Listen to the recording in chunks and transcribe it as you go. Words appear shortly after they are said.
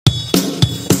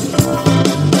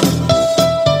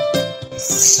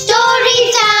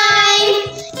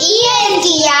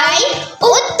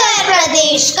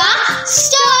प्रदेश का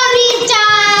story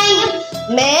time.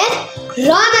 मैं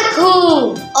रौनक हूँ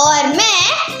और मैं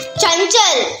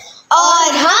चंचल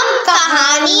और हम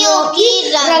कहानियों की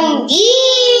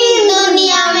रंगीन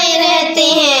दुनिया में रहते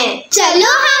हैं।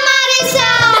 चलो हमारे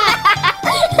साथ।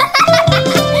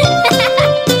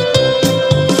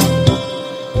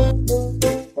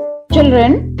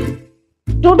 Children,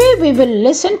 today we will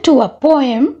listen to a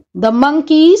poem, The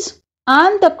Monkeys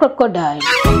and the Crocodile.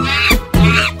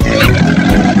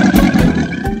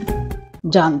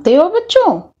 जानते हो बच्चों,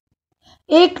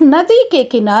 एक नदी के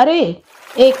किनारे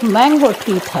एक मैंगो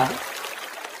ट्री था।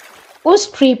 उस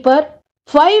ट्री पर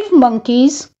 5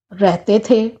 monkeys रहते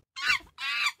थे।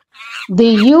 They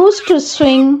used to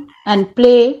swing and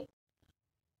play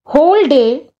whole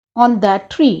day on that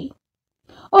tree.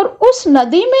 और उस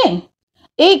नदी में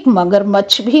एक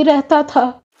मगरमच्छ भी रहता था।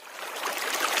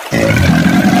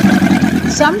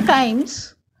 Sometimes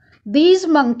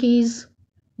these monkeys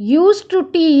used to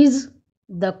tease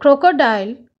the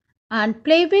crocodile and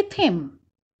play with him.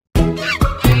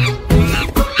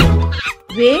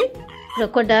 Way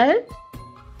crocodile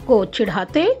को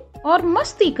चिढ़ाते और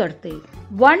मस्ती करते।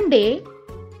 One day,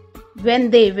 when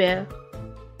they were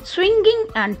swinging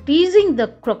and teasing the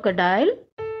crocodile,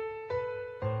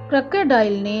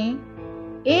 crocodile ने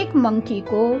एक मंकी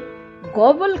को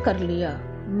गॉबल कर लिया,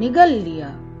 निगल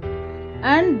लिया,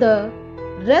 and the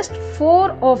rest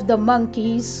 4 of the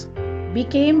monkeys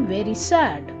became very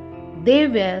sad. They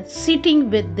were sitting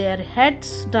with their heads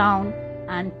down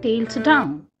and tails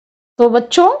down. तो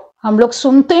बच्चों, हम लोग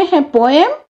सुनते हैं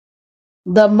poem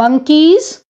The Monkeys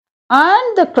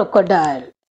and the Crocodile.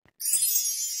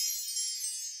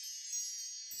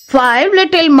 5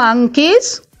 little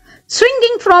monkeys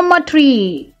swinging from a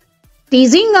tree,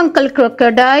 teasing Uncle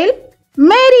Crocodile,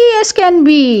 merry as can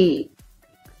be.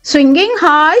 Swinging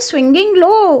high, swinging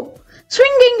low,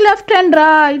 swinging left and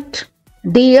right.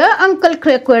 Dear Uncle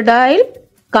Crocodile,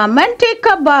 come and take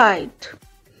a bite.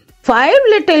 5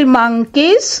 little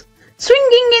monkeys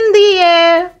swinging in the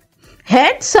air,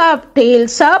 heads up,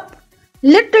 tails up,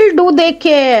 little do they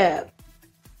care.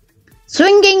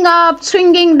 Swinging up,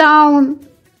 swinging down,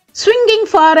 swinging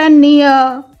far and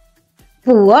near.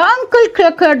 Poor Uncle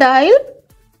Crocodile,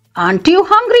 aren't you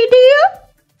hungry, dear?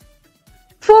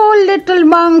 4 little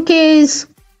monkeys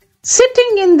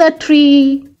sitting in the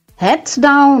tree, heads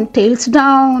down, tails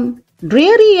down,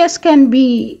 dreary as can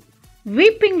be,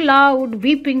 weeping loud,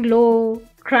 weeping low,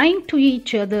 crying to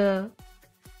each other,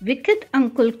 wicked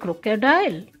Uncle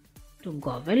Crocodile, to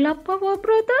gobble up our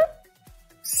brother.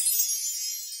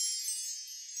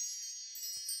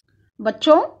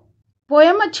 बच्चों,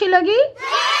 poem अच्छी लगी?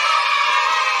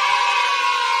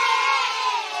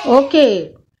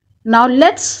 Okay, now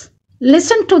let's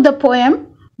listen to the poem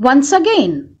once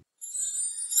again.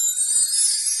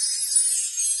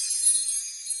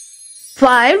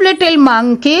 5 little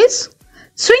monkeys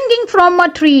swinging from a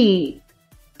tree,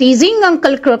 teasing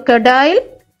Uncle Crocodile,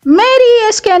 merry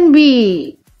as can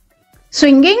be.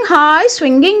 Swinging high,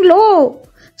 swinging low,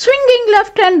 swinging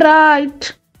left and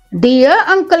right. Dear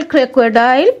Uncle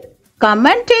Crocodile, come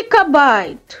and take a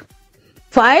bite.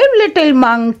 5 little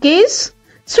monkeys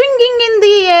swinging in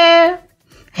the air,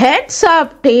 heads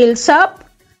up, tails up,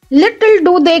 little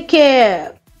do they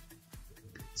care.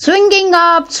 Swinging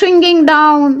up, swinging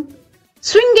down,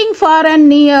 swinging far and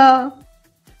near.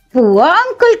 Poor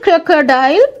Uncle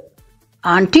Crocodile,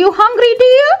 aren't you hungry,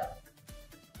 dear?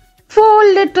 4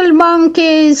 little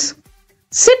monkeys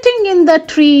sitting in the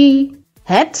tree,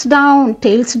 heads down,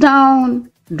 tails down,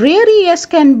 dreary as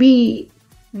can be,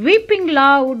 weeping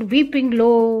loud, weeping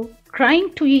low,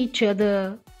 crying to each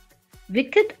other,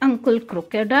 wicked Uncle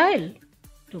Crocodile,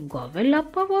 to gobble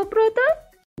up our brother.